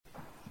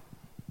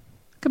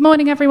Good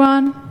morning,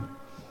 everyone.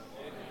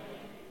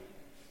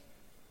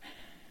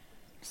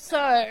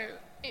 So,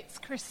 it's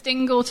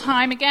Christingle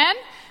time again,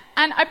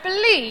 and I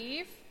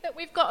believe that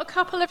we've got a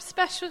couple of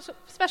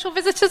special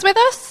visitors with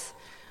us.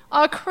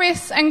 Are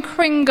Chris and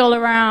Kringle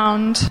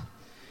around?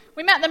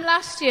 We met them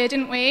last year,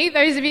 didn't we?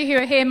 Those of you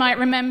who are here might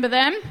remember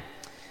them.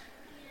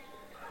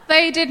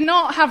 They did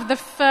not have the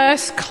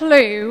first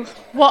clue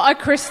what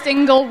a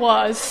Christingle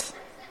was.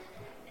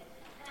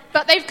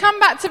 But they've come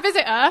back to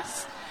visit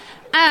us,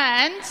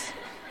 and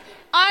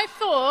I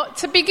thought,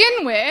 to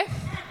begin with,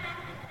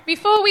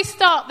 before we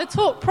start the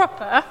talk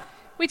proper,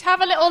 we'd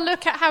have a little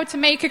look at how to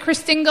make a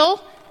Christingle,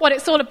 what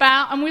it's all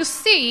about, and we'll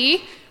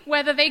see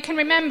whether they can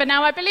remember.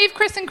 Now, I believe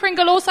Chris and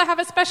Kringle also have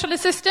a special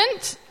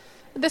assistant.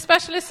 Would the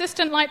special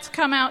assistant like to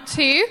come out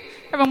too?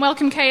 Everyone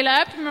welcome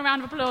Caleb. Give him a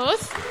round of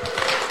applause.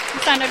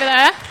 Stand over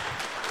there.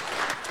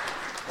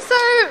 So,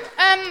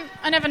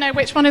 I never know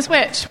which one is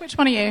which. Which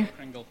one are you?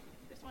 Kringle.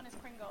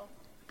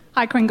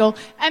 Hi, Kringle.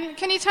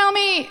 Can you tell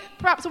me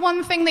perhaps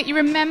one thing that you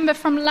remember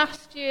from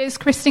last year's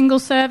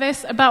Christingle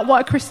service about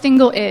what a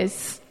Christingle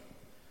is?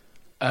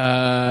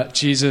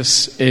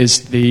 Jesus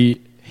is the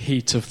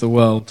heat of the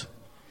world.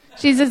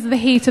 Jesus is the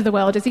heat of the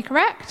world. Is he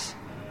correct?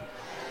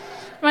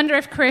 I wonder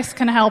if Chris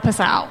can help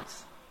us out.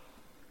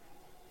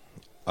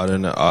 I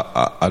don't know.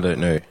 I don't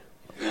know.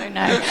 I don't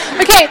know.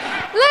 Okay,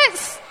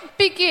 let's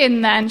begin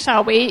then,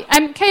 shall we?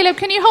 Caleb,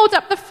 can you hold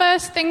up the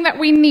first thing that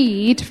we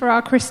need for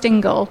our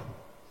Christingle?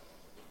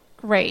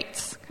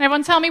 Great. Can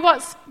everyone tell me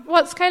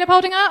what's Caleb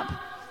holding up?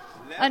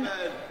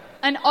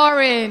 An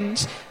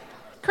orange.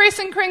 Chris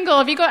and Kringle,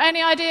 have you got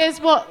any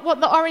ideas what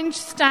the orange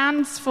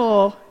stands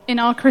for in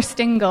our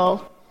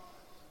Christingle?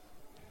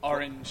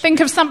 Orange.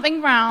 Think of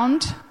something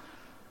round.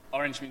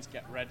 Orange means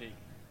get ready.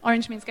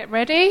 Orange means get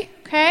ready,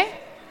 okay?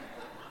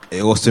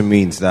 It also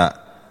means that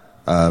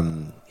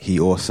he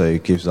also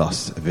gives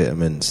us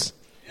vitamins.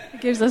 It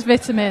gives us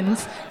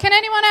vitamins. Can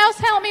anyone else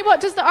help me?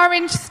 What does the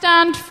orange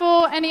stand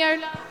for,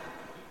 Eniola?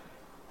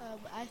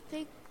 I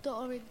think the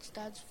orange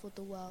stands for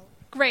the world.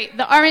 Great.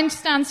 The orange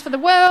stands for the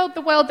world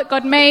that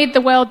God made, the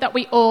world that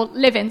we all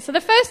live in. So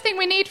the first thing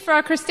we need for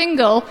our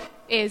Christingle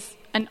is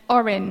an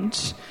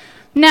orange.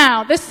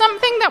 Now, there's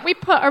something that we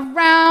put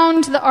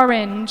around the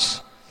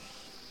orange.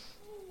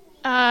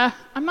 I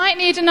might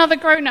need another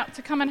grown-up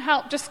to come and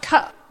help just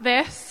cut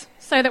this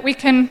so that we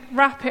can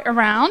wrap it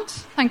around.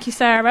 Thank you,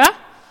 Sarah.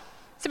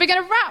 So we're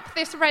going to wrap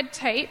this red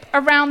tape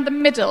around the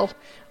middle.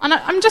 And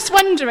I'm just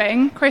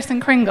wondering, Chris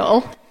and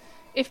Kringle,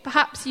 if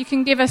perhaps you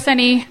can give us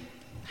any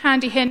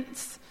handy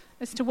hints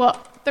as to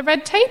what the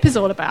red tape is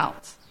all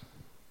about.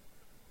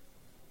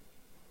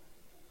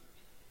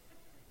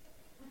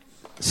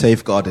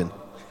 Safeguarding.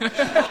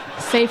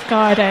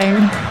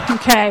 Safeguarding.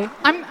 Okay.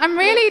 I'm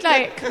really,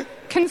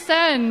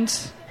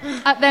 concerned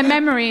at their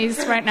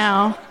memories right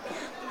now.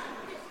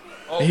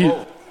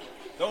 Oh.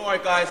 Don't worry,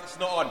 guys. It's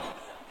not on.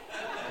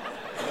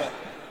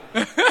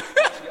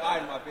 She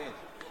ironed my beard.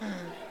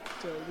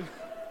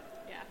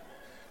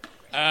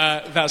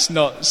 That's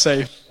not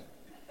safe.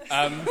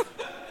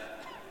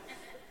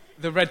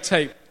 The red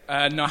tape,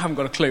 no, I haven't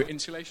got a clue.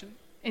 Insulation?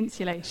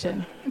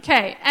 Insulation.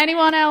 Okay,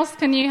 anyone else,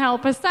 can you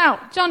help us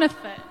out?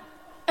 Jonathan?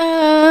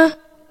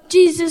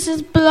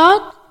 Jesus'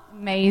 blood.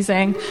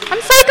 Amazing.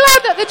 I'm so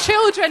glad that the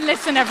children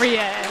listen every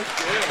year.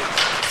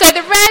 So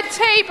the red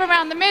tape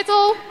around the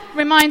middle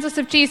reminds us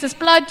of Jesus'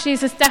 blood,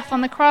 Jesus' death on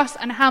the cross,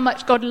 and how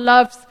much God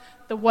loves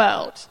the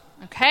world.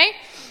 Okay?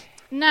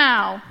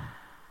 Now,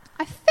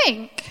 I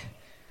think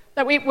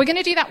that we're going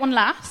to do that one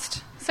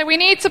last. So we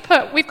need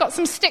to we've got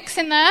some sticks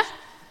in there,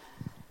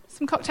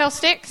 some cocktail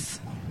sticks.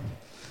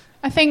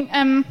 I think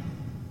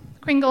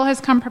Kringle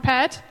has come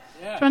prepared.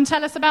 Yeah. Do you want to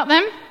tell us about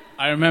them?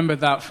 I remember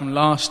that from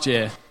last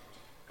year.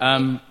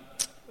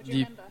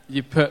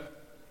 You put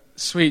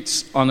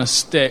sweets on a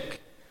stick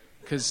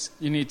because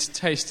you need to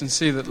taste and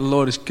see that the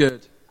Lord is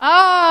good.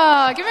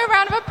 Give me a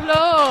round of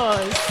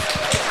applause.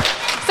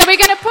 So we're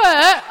going to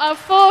put our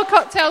 4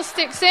 cocktail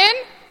sticks in,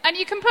 and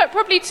you can put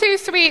probably 2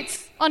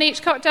 sweets on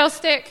each cocktail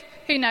stick.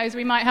 Who knows,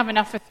 we might have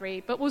enough for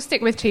 3, but we'll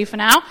stick with 2 for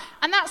now.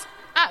 And that's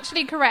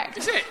actually correct.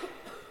 Is it?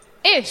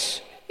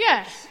 Ish.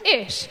 Yeah,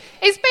 ish.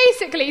 It's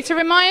basically to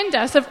remind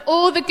us of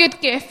all the good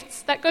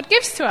gifts that God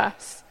gives to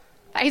us.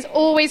 That he's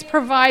always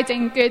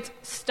providing good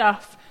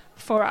stuff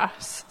for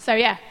us. So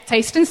yeah,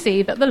 taste and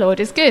see that the Lord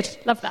is good.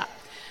 Love that.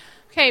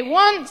 Okay,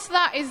 once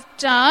that is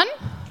done,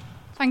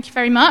 thank you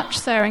very much,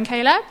 Sarah and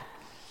Caleb.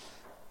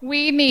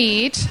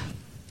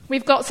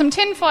 We've got some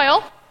tin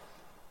foil.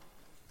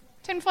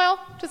 Tin foil,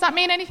 does that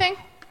mean anything?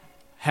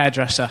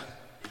 Hairdresser.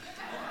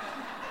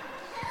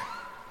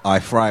 I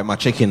fry my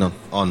chicken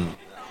on.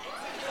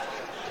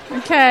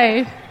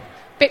 Okay,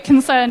 bit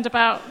concerned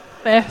about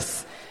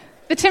this.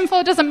 The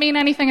tinfoil doesn't mean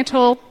anything at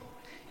all.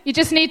 You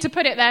just need to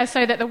put it there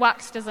so that the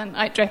wax doesn't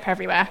drip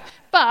everywhere.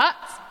 But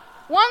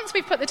once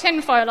we've put the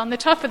tinfoil on the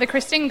top of the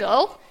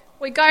Christingle,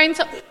 we're going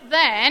to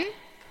then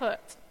put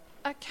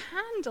a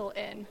candle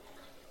in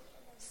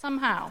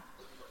somehow.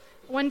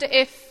 I wonder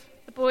if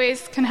the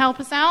boys can help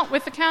us out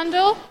with the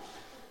candle.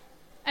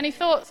 Any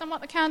thoughts on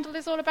what the candle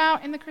is all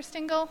about in the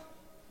Christingle?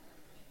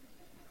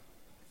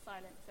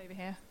 Silence over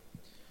here.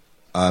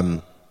 I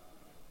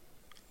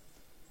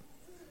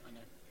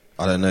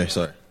don't know,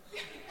 sorry.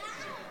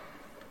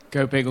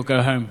 Go big or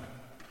go home.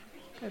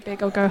 Go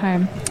big or go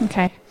home.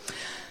 Okay.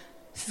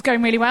 This is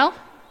going really well.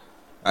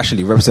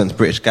 Actually, represents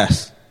British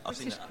Gas. I've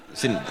seen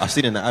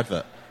it in the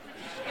advert.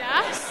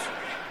 Yes.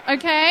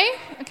 Okay.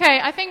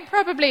 I think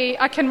probably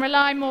I can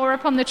rely more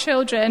upon the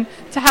children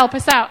to help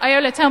us out.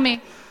 Iola, tell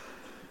me.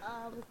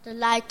 The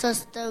light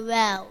of the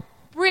well.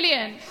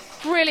 Brilliant.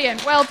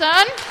 Well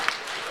done.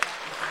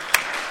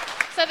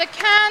 So the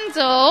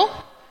candle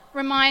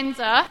reminds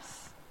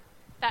us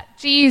that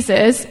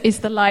Jesus is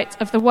the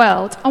light of the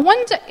world. I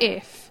wonder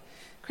if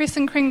Chris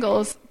and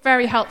Kringle's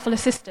very helpful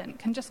assistant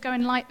can just go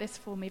and light this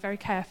for me very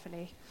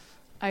carefully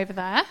over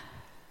there.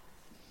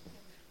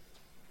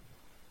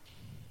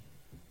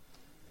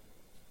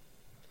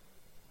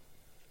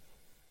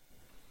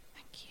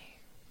 Thank you.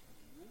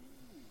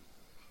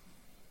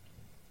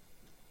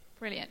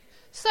 Brilliant.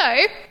 So,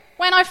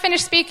 when I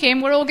finish speaking,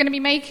 we're all going to be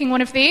making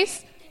one of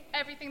these.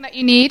 Everything that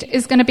you need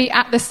is going to be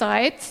at the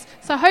sides.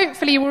 So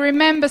hopefully you will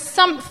remember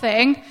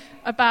something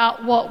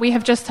about what we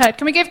have just heard.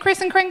 Can we give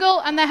Chris and Kringle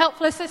and their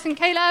helpful assistant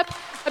Caleb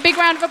a big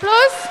round of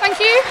applause? Thank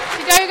you.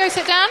 Go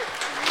sit down.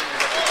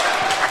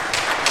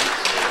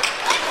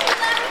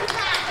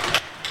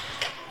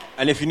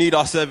 And if you need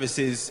our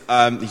services, you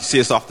can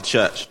see us after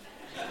church.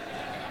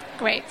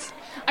 Great.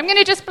 I'm going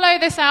to just blow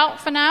this out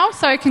for now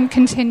so I can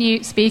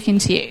continue speaking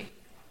to you.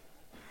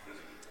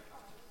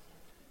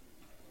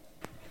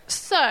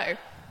 So,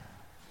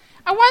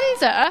 I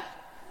wonder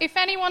if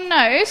anyone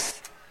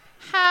knows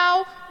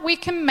how we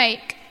can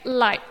make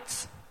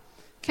light.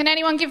 Can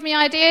anyone give me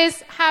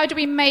ideas? How do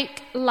we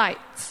make light?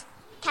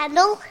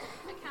 Candle.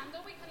 A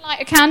candle. We can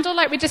light a candle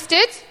like we just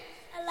did.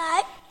 A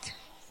light.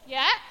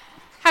 Yeah.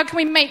 How can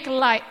we make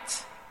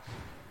light?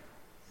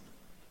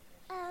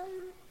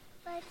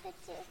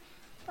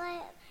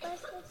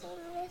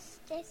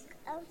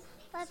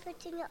 By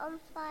putting it on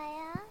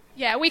fire.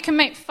 Yeah, we can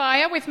make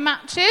fire with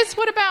matches.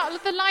 What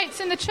about the lights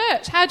in the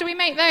church? How do we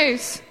make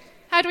those?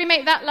 How do we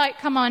make that light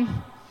come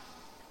on?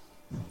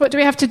 What do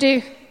we have to do?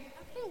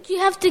 I think you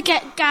have to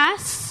get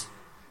gas.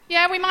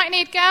 Yeah, we might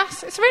need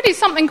gas. It's really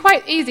something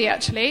quite easy,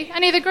 actually.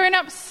 Any of the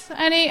grown-ups?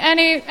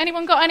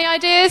 Anyone got any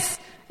ideas?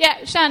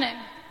 Yeah, Shannon.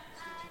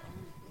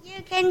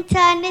 You can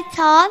turn it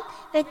on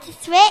with the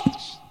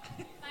switch.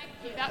 Thank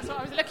you. That's what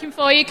I was looking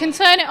for. You can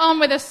turn it on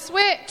with a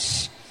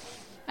switch.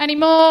 Any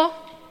more?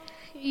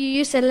 You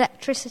use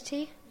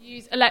electricity.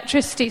 Use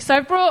electricity. So I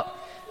brought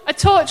a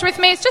torch with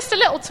me. It's just a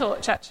little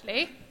torch,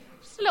 actually.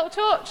 Just a little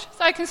torch,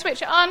 so I can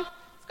switch it on.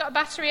 It's got a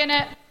battery in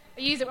it. I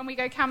use it when we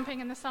go camping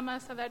in the summer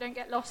so that I don't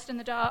get lost in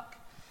the dark.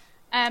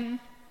 And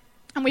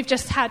we've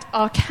just had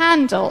our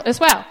candle as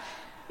well.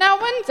 Now,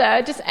 I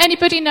wonder, does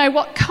anybody know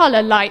what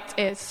colour light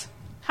is?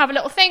 Have a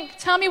little think.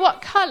 Tell me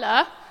what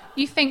colour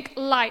you think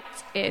light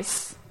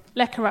is.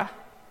 Lekara.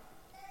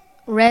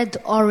 Red,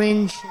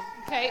 orange,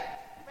 Okay.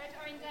 Red,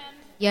 orange, and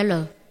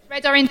yellow.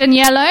 red, orange, and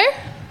yellow.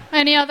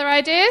 Any other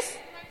ideas?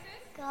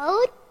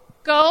 Gold.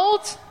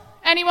 Gold.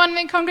 Anyone in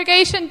the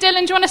congregation?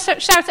 Dylan, do you want to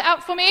shout it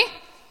out for me?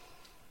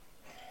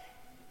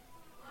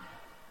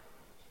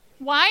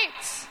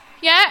 White.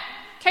 Yeah.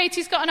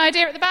 Katie's got an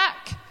idea at the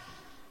back.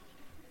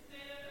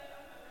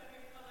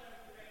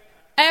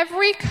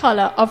 Every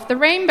colour of the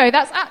rainbow.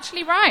 That's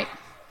actually right.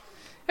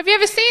 Have you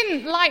ever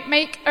seen light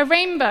make a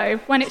rainbow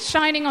when it's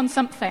shining on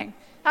something?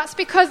 That's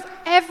because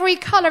every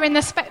colour in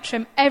the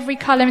spectrum, every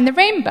colour in the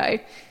rainbow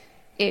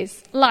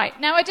is light.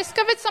 Now, I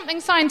discovered something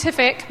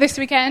scientific this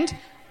weekend.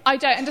 I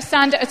don't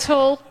understand it at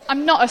all.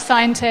 I'm not a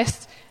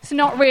scientist. It's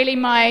not really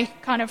my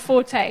kind of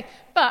forte.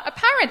 But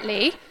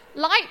apparently,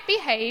 light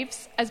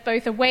behaves as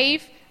both a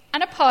wave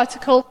and a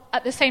particle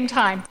at the same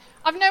time.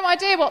 I've no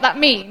idea what that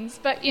means,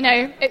 but,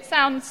 it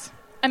sounds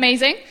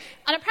amazing.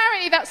 And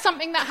apparently that's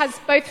something that has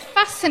both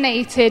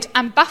fascinated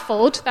and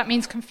baffled, that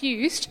means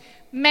confused,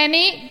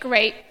 many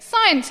great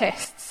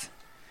scientists.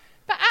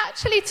 But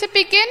actually, to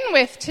begin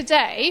with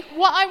today,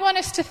 what I want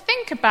us to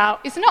think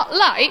about is not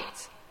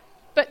light,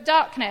 but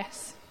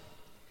darkness.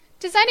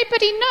 Does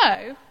anybody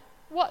know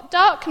what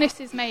darkness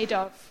is made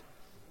of?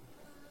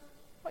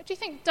 What do you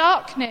think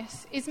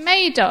darkness is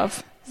made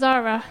of,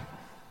 Zara?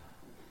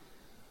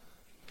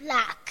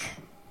 Black.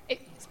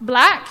 It's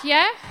black,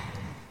 yeah?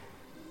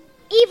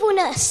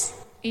 Evilness.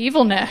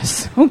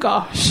 Evilness. Oh,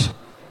 gosh.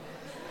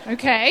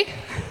 Okay.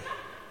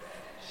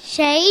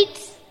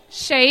 Shades.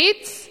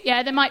 Shades.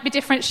 Yeah, there might be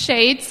different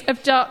shades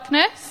of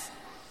darkness.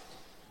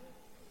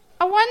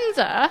 I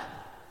wonder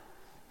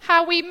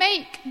how we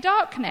make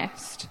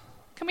darkness.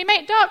 Can we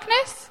make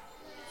darkness?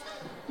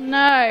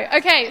 No.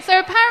 Okay, so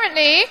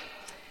apparently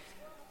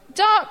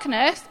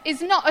darkness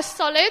is not a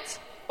solid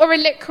or a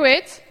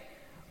liquid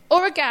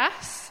or a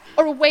gas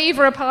or a wave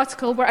or a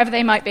particle, wherever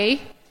they might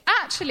be.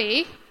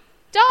 Actually,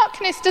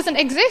 darkness doesn't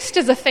exist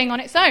as a thing on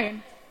its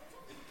own.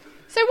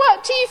 So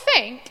what do you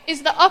think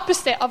is the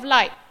opposite of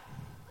light?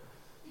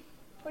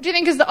 What do you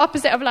think is the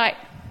opposite of light?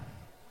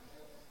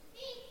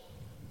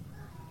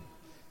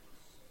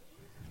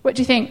 What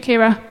do you think,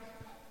 Kira?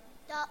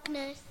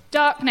 Darkness.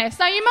 Darkness.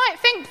 Now, you might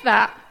think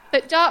that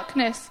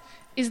darkness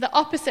is the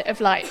opposite of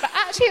light, but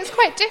actually it's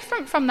quite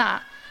different from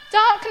that.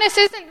 Darkness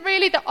isn't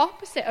really the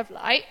opposite of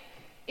light.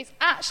 It's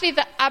actually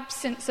the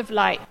absence of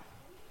light.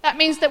 That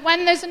means that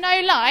when there's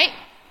no light,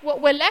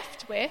 what we're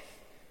left with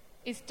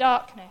is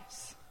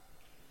darkness.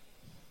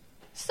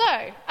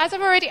 So, as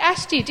I've already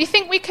asked you, do you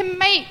think we can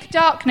make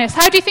darkness?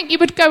 How do you think you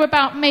would go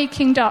about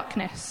making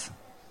darkness?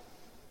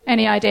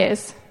 Any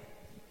ideas?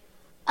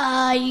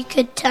 You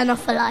could turn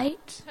off the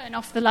light. Turn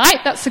off the light,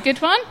 that's a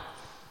good one.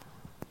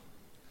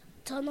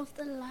 Turn off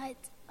the light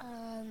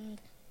and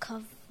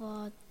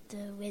cover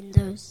the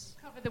windows.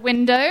 Cover the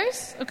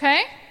windows,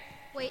 okay.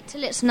 Wait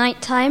till it's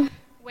nighttime.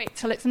 Wait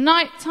till it's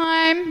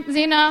nighttime.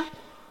 Zena?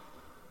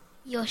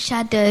 Your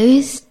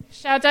shadows.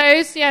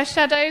 Shadows, yeah,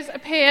 shadows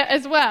appear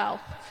as well.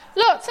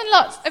 Lots and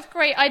lots of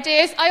great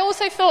ideas. I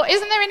also thought,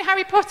 isn't there in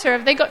Harry Potter,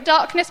 have they got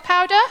darkness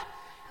powder?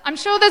 I'm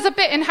sure there's a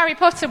bit in Harry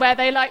Potter where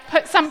they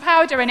put some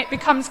powder and it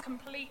becomes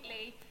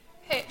completely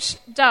pitch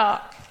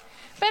dark.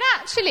 But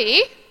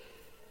actually,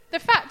 the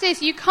fact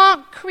is you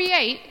can't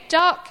create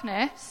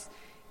darkness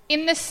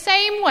in the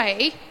same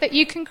way that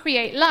you can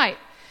create light.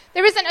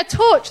 There isn't a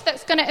torch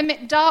that's going to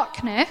emit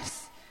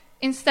darkness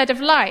instead of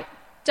light.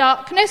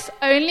 Darkness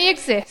only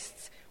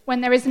exists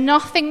when there is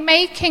nothing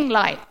making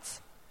light,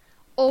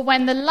 or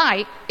when the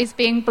light is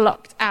being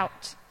blocked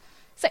out.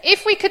 So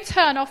if we could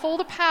turn off all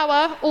the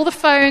power, all the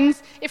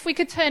phones, if we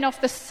could turn off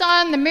the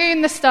sun, the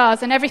moon, the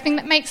stars, and everything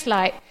that makes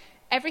light,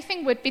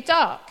 everything would be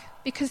dark.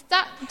 Because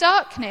that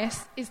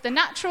darkness is the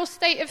natural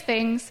state of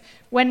things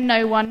when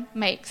no one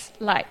makes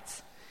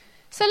light.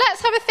 So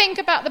let's have a think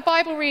about the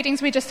Bible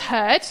readings we just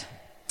heard.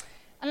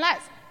 And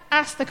let's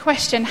ask the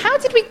question, how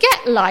did we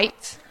get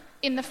light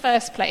in the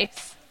first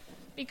place?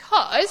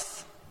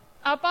 Because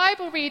our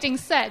Bible reading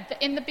said that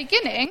in the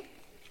beginning,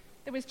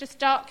 there was just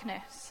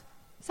darkness.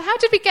 So how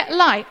did we get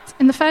light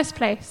in the first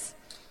place?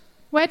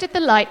 Where did the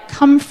light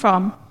come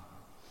from?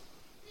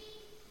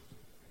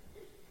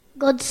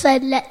 God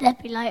said, let there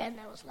be light, and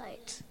there was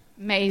light.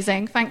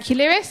 Amazing. Thank you,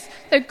 Lewis.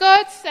 So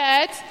God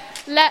said,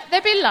 let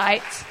there be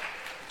light,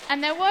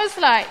 and there was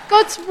light.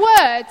 God's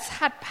words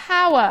had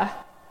power.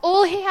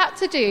 All he had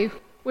to do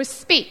was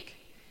speak,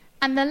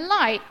 and the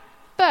light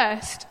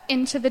burst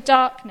into the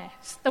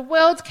darkness. The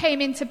world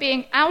came into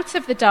being out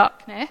of the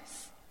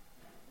darkness,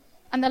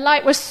 and the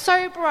light was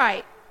so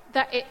bright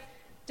that it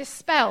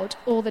dispelled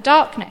all the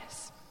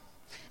darkness.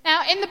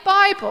 Now, in the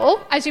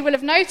Bible, as you will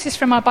have noticed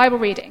from our Bible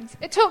readings,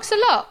 it talks a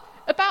lot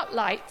about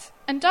light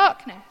and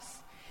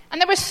darkness. And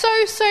there were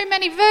so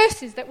many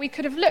verses that we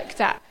could have looked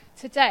at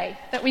today,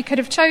 that we could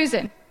have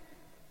chosen.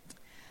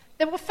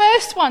 The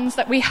first ones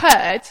that we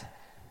heard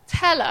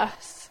tell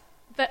us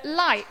that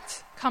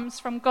light comes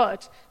from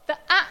God,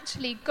 that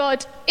actually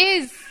God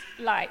is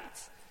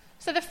light.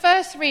 So the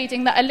first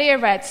reading that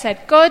Aaliyah read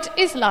said, God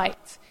is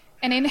light,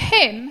 and in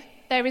him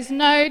there is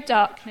no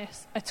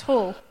darkness at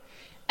all.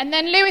 And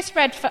then Lewis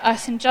read for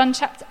us in John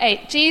chapter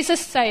 8, Jesus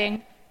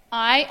saying,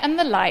 I am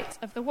the light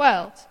of the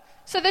world.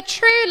 So the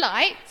true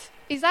light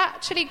is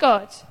actually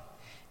God.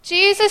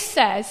 Jesus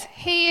says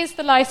he is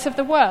the light of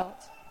the world.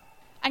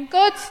 And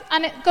God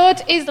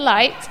is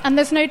light, and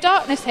there's no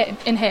darkness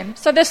in him.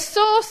 So the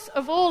source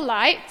of all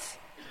light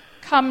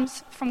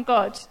comes from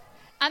God.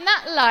 And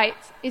that light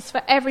is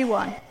for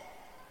everyone.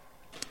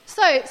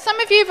 So some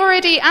of you have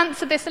already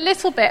answered this a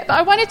little bit, but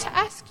I wanted to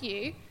ask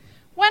you,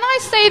 when I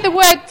say the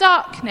word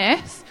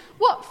darkness,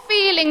 what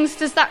feelings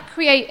does that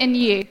create in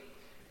you?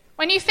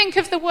 When you think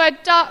of the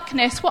word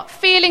darkness, what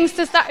feelings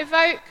does that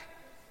evoke?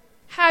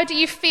 How do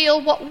you feel?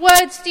 What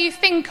words do you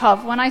think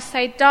of when I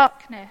say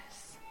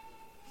darkness?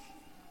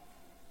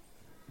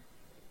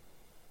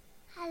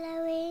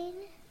 Halloween.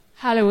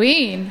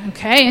 Halloween.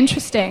 Okay,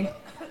 interesting.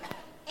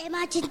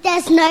 Imagine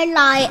there's no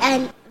light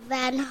and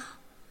then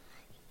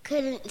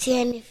couldn't see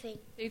anything.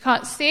 You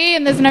can't see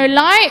and there's no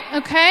light.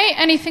 Okay,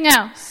 anything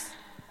else?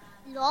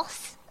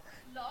 Lost.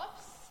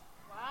 Loss.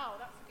 Wow,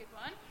 that's a good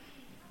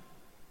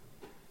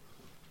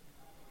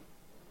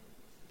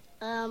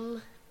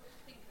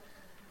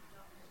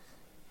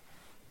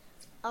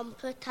one.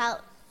 Put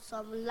out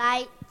some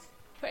light.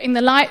 Putting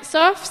the lights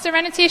off.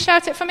 Serenity,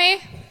 shout it for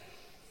me.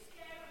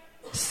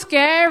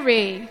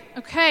 Scary.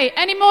 Okay,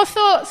 any more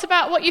thoughts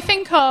about what you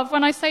think of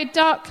when I say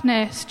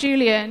darkness?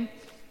 Julian?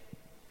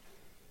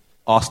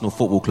 Arsenal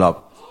Football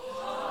Club.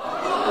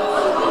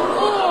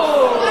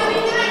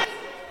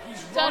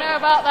 Don't know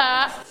about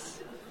that.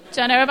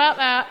 Don't know about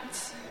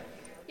that.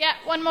 Yeah,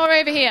 one more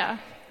over here.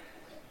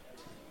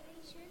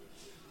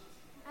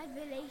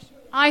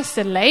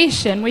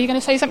 Isolation. Were you going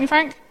to say something,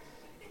 Frank?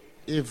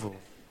 Evil.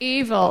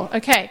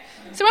 Okay.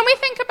 So when we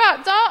think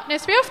about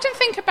darkness, we often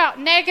think about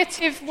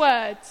negative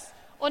words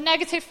or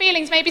negative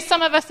feelings. Maybe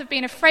some of us have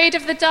been afraid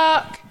of the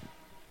dark.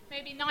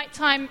 Maybe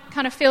nighttime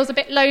kind of feels a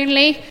bit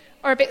lonely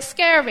or a bit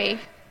scary.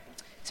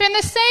 So in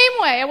the same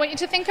way, I want you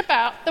to think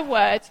about the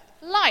word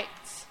light.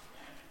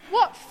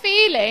 What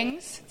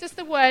feelings does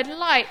the word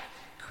light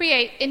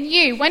create in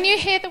you? When you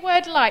hear the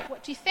word light,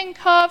 what do you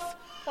think of?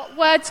 What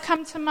words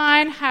come to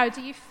mind? How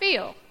do you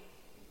feel?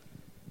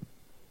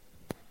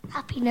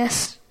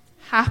 Happiness.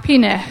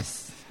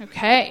 Happiness.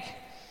 Okay.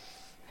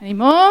 Any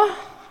more?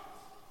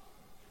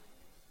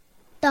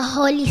 The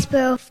Holy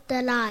Spirit of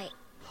the light.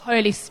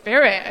 Holy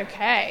Spirit.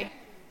 Okay.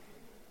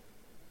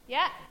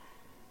 Yeah.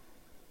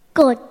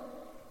 Good.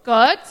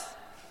 God.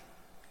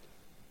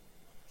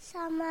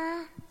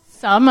 Summer.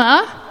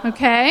 Summer.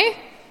 Okay.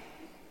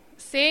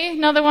 See,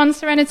 another one,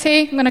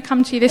 Serenity. I'm going to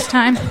come to you this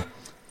time.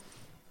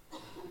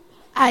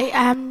 I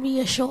am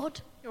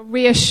reassured. You're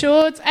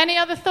reassured. Any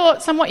other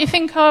thoughts on what you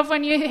think of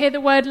when you hear the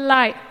word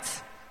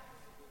light?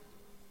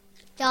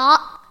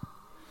 Dark.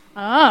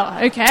 Oh,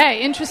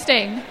 okay.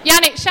 Interesting.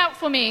 Yannick, shout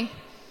for me.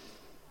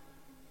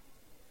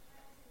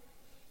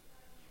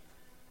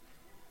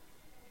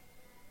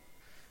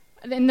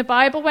 In the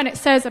Bible, when it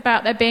says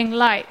about there being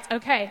light.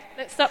 Okay,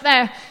 let's stop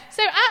there.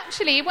 So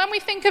actually, when we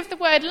think of the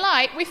word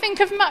light, we think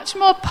of much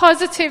more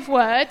positive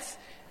words,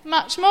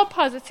 much more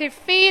positive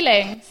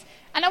feelings.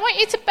 And I want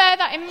you to bear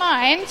that in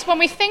mind when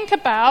we think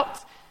about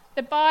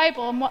the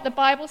Bible and what the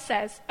Bible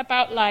says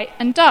about light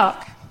and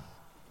dark.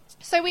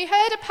 So we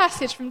heard a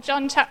passage from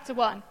John chapter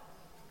 1.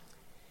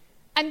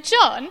 And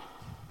John,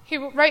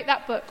 who wrote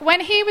that book, when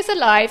he was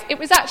alive, it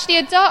was actually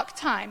a dark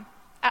time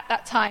at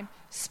that time,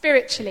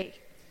 spiritually.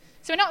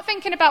 So we're not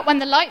thinking about when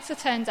the lights are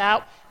turned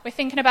out, we're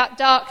thinking about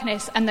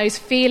darkness and those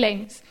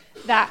feelings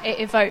that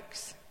it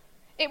evokes.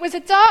 It was a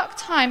dark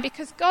time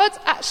because God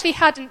actually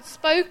hadn't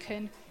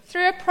spoken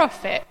through a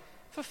prophet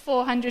for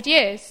 400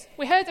 years.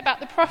 We heard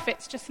about the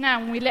prophets just now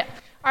when we lit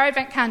our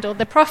Advent candle,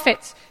 the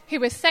prophets who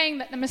were saying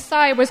that the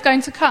Messiah was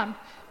going to come.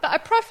 But a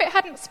prophet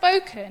hadn't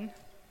spoken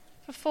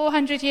for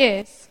 400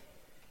 years.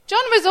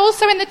 John was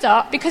also in the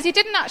dark because he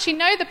didn't actually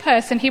know the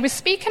person he was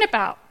speaking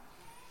about.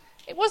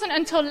 It wasn't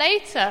until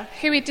later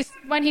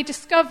when he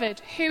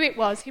discovered who it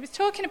was he was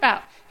talking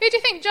about. Who do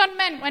you think John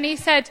meant when he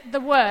said the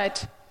Word?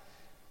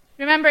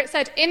 Remember it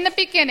said, in the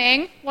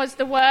beginning was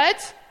the Word,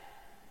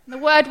 and the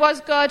Word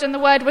was God, and the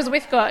Word was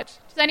with God.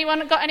 Does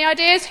anyone got any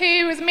ideas who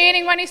he was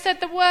meaning when he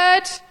said the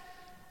Word?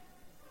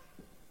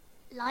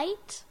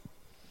 Light.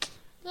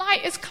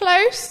 Light is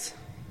close.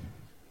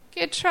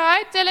 Good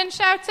try. Dylan,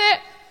 shout it.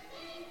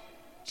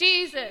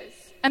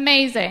 Jesus.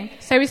 Amazing.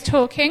 So he's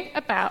talking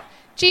about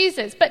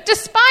Jesus. But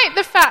despite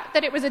the fact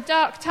that it was a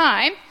dark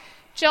time,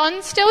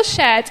 John still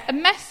shared a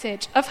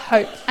message of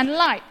hope and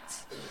light.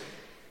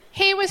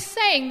 He was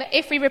saying that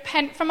if we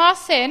repent from our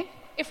sin,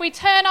 if we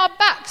turn our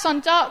backs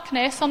on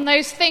darkness, on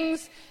those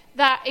things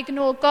that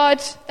ignore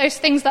God, those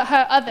things that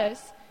hurt others,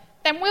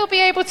 then we'll be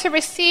able to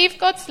receive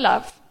God's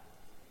love,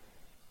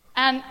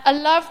 and a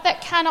love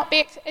that cannot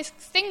be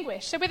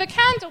extinguished. So with a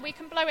candle we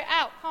can blow it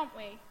out, can't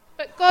we?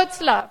 But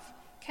God's love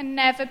can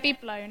never be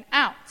blown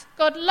out.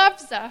 God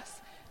loves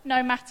us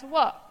no matter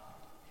what.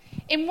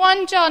 In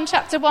 1 John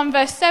chapter 1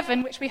 verse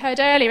 7, which we heard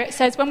earlier, it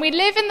says, when we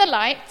live in the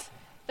light,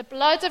 the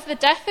blood of the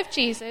death of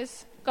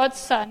Jesus, God's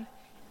Son,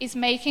 is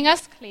making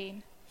us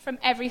clean from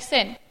every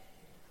sin.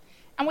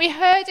 And we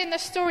heard in the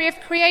story of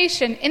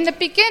creation, in the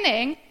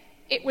beginning,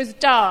 it was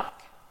dark.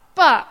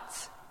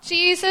 But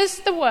Jesus,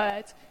 the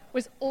Word,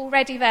 was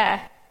already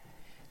there.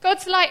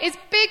 God's light is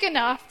big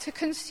enough to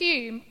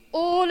consume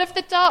all of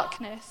the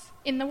darkness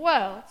in the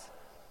world.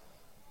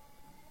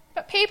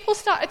 But people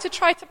started to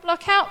try to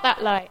block out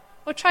that light,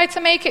 or try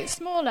to make it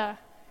smaller,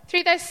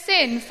 through their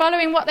sin,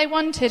 following what they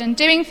wanted and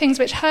doing things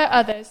which hurt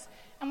others,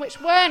 and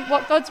which weren't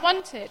what God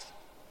wanted.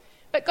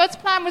 But God's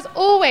plan was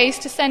always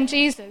to send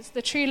Jesus,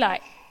 the true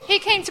light. He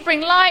came to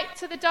bring light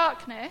to the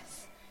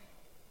darkness,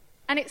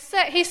 and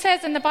he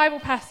says in the Bible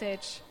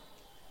passage,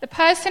 the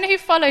person who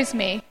follows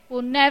me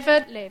will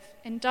never live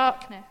in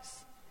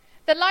darkness.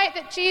 The light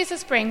that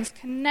Jesus brings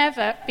can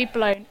never be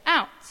blown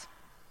out.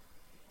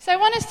 So I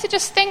want us to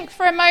just think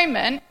for a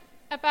moment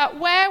about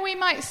where we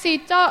might see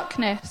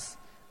darkness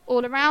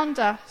all around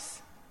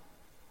us.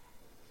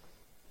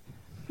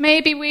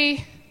 Maybe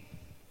we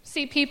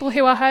see people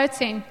who are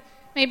hurting.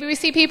 Maybe we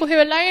see people who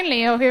are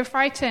lonely or who are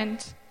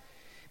frightened.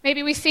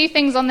 Maybe we see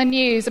things on the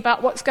news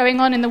about what's going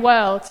on in the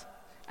world,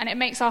 and it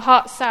makes our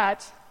hearts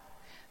sad.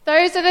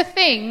 Those are the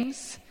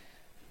things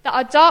that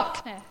are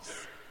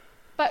darkness.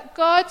 But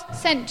God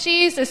sent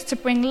Jesus to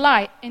bring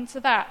light into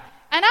that.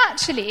 And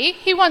actually,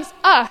 he wants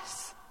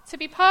us to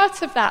be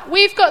part of that.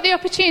 We've got the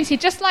opportunity,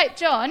 just like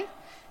John,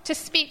 to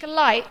speak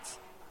light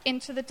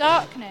into the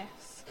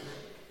darkness.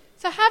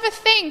 So have a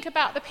think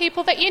about the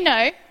people that you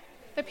know,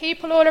 the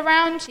people all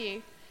around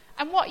you,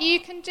 and what you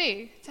can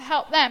do to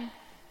help them.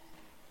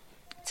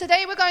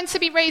 Today we're going to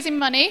be raising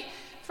money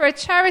for a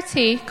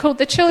charity called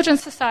the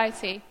Children's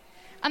Society.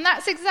 And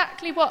that's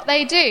exactly what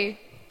they do.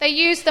 They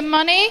use the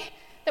money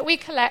that we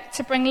collect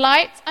to bring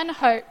light and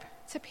hope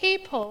to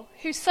people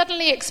who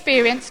suddenly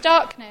experience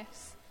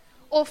darkness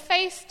or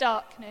face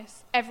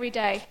darkness every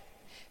day.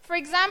 For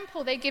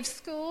example, they give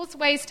schools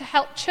ways to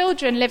help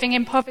children living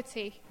in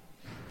poverty.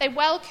 They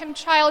welcome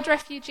child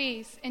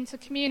refugees into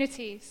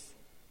communities.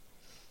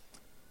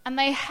 And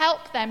they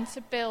help them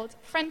to build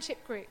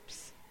friendship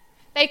groups.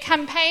 They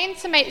campaign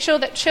to make sure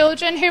that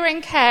children who are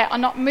in care are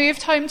not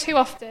moved home too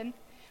often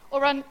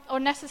or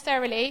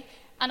unnecessarily,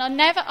 and are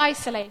never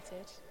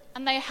isolated.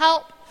 And they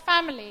help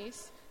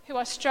families who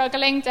are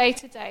struggling day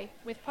to day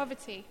with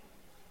poverty.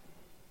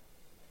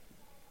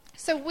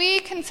 So we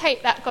can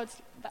take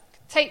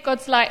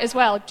God's light as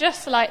well,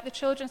 just like the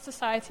Children's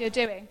Society are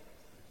doing.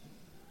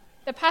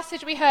 The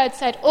passage we heard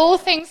said, all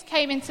things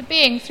came into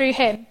being through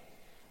him.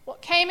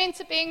 What came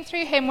into being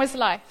through him was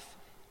life,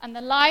 and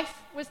the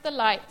life was the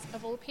light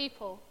of all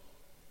people.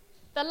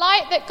 The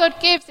light that God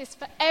gives is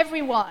for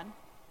everyone.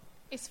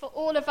 It's for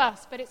all of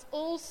us, but it's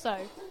also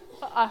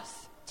for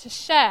us to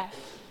share.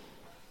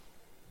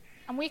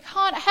 And we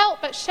can't help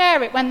but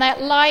share it when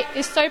that light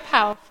is so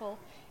powerful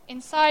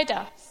inside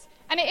us.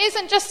 And it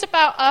isn't just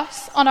about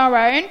us on our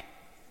own.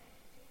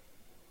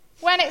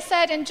 When it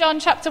said in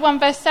John chapter 1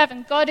 verse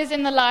 7, God is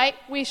in the light,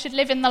 we should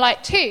live in the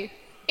light too.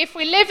 If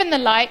we live in the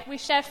light, we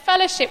share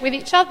fellowship with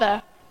each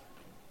other.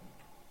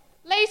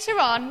 Later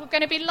on, we're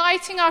going to be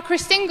lighting our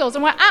Christingles,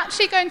 and we're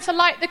actually going to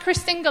light the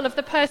Christingle of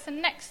the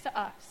person next to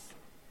us.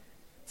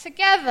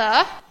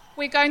 Together,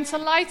 we're going to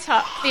light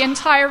up the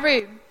entire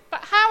room.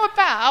 But how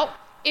about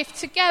if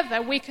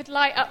together we could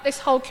light up this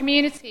whole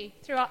community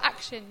through our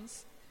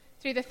actions,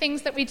 through the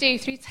things that we do,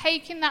 through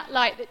taking that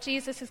light that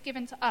Jesus has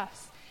given to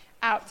us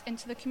out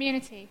into the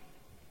community.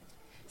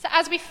 So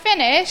as we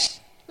finish,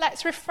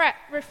 let's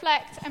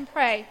reflect and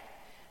pray.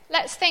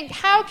 Let's think,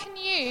 how can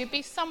you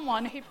be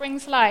someone who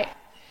brings light?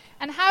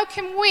 And how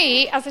can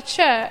we, as a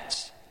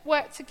church,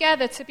 work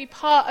together to be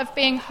part of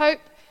being hope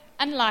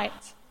and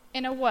light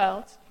in a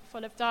world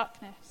full of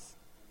darkness?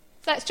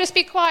 So let's just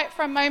be quiet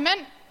for a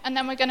moment, and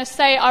then we're going to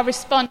say our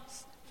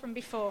response from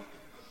before.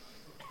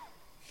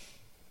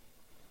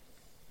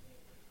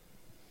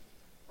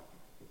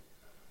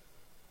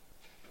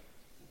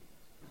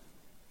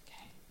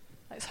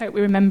 Let's hope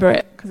we remember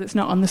it, because it's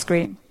not on the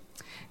screen.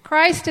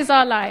 Christ is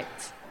our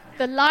light.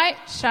 The light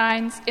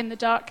shines in the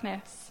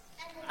darkness,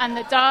 and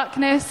the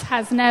darkness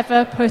has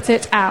never put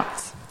it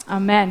out.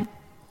 Amen.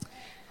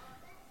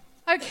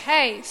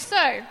 Okay,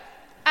 so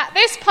at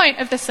this point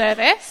of the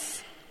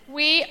service,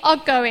 we are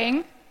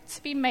going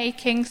to be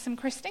making some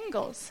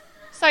Christingles.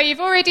 So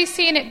you've already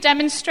seen it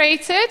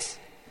demonstrated,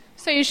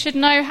 so you should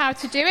know how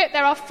to do it.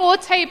 There are 4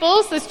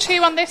 tables. There's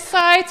 2 on this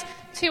side,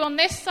 2 on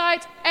this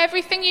side.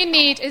 Everything you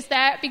need is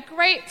there. It'd be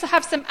great to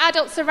have some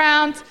adults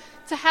around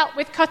to help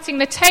with cutting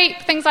the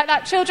tape, things like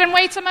that. Children,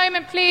 wait a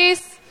moment,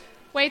 please.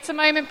 Wait a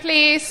moment,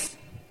 please.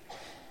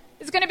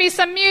 There's going to be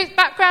some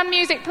background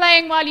music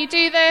playing while you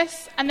do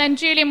this, and then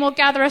Julian will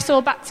gather us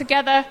all back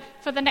together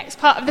for the next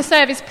part of the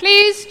service.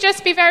 Please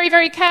just be very,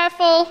 very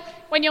careful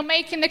when you're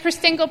making the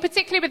Christingle,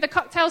 particularly with the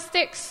cocktail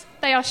sticks.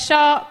 They are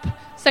sharp,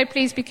 so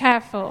please be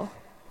careful.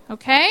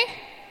 Okay?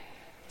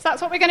 So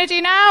that's what we're going to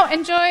do now.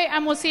 Enjoy,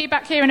 and we'll see you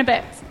back here in a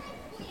bit.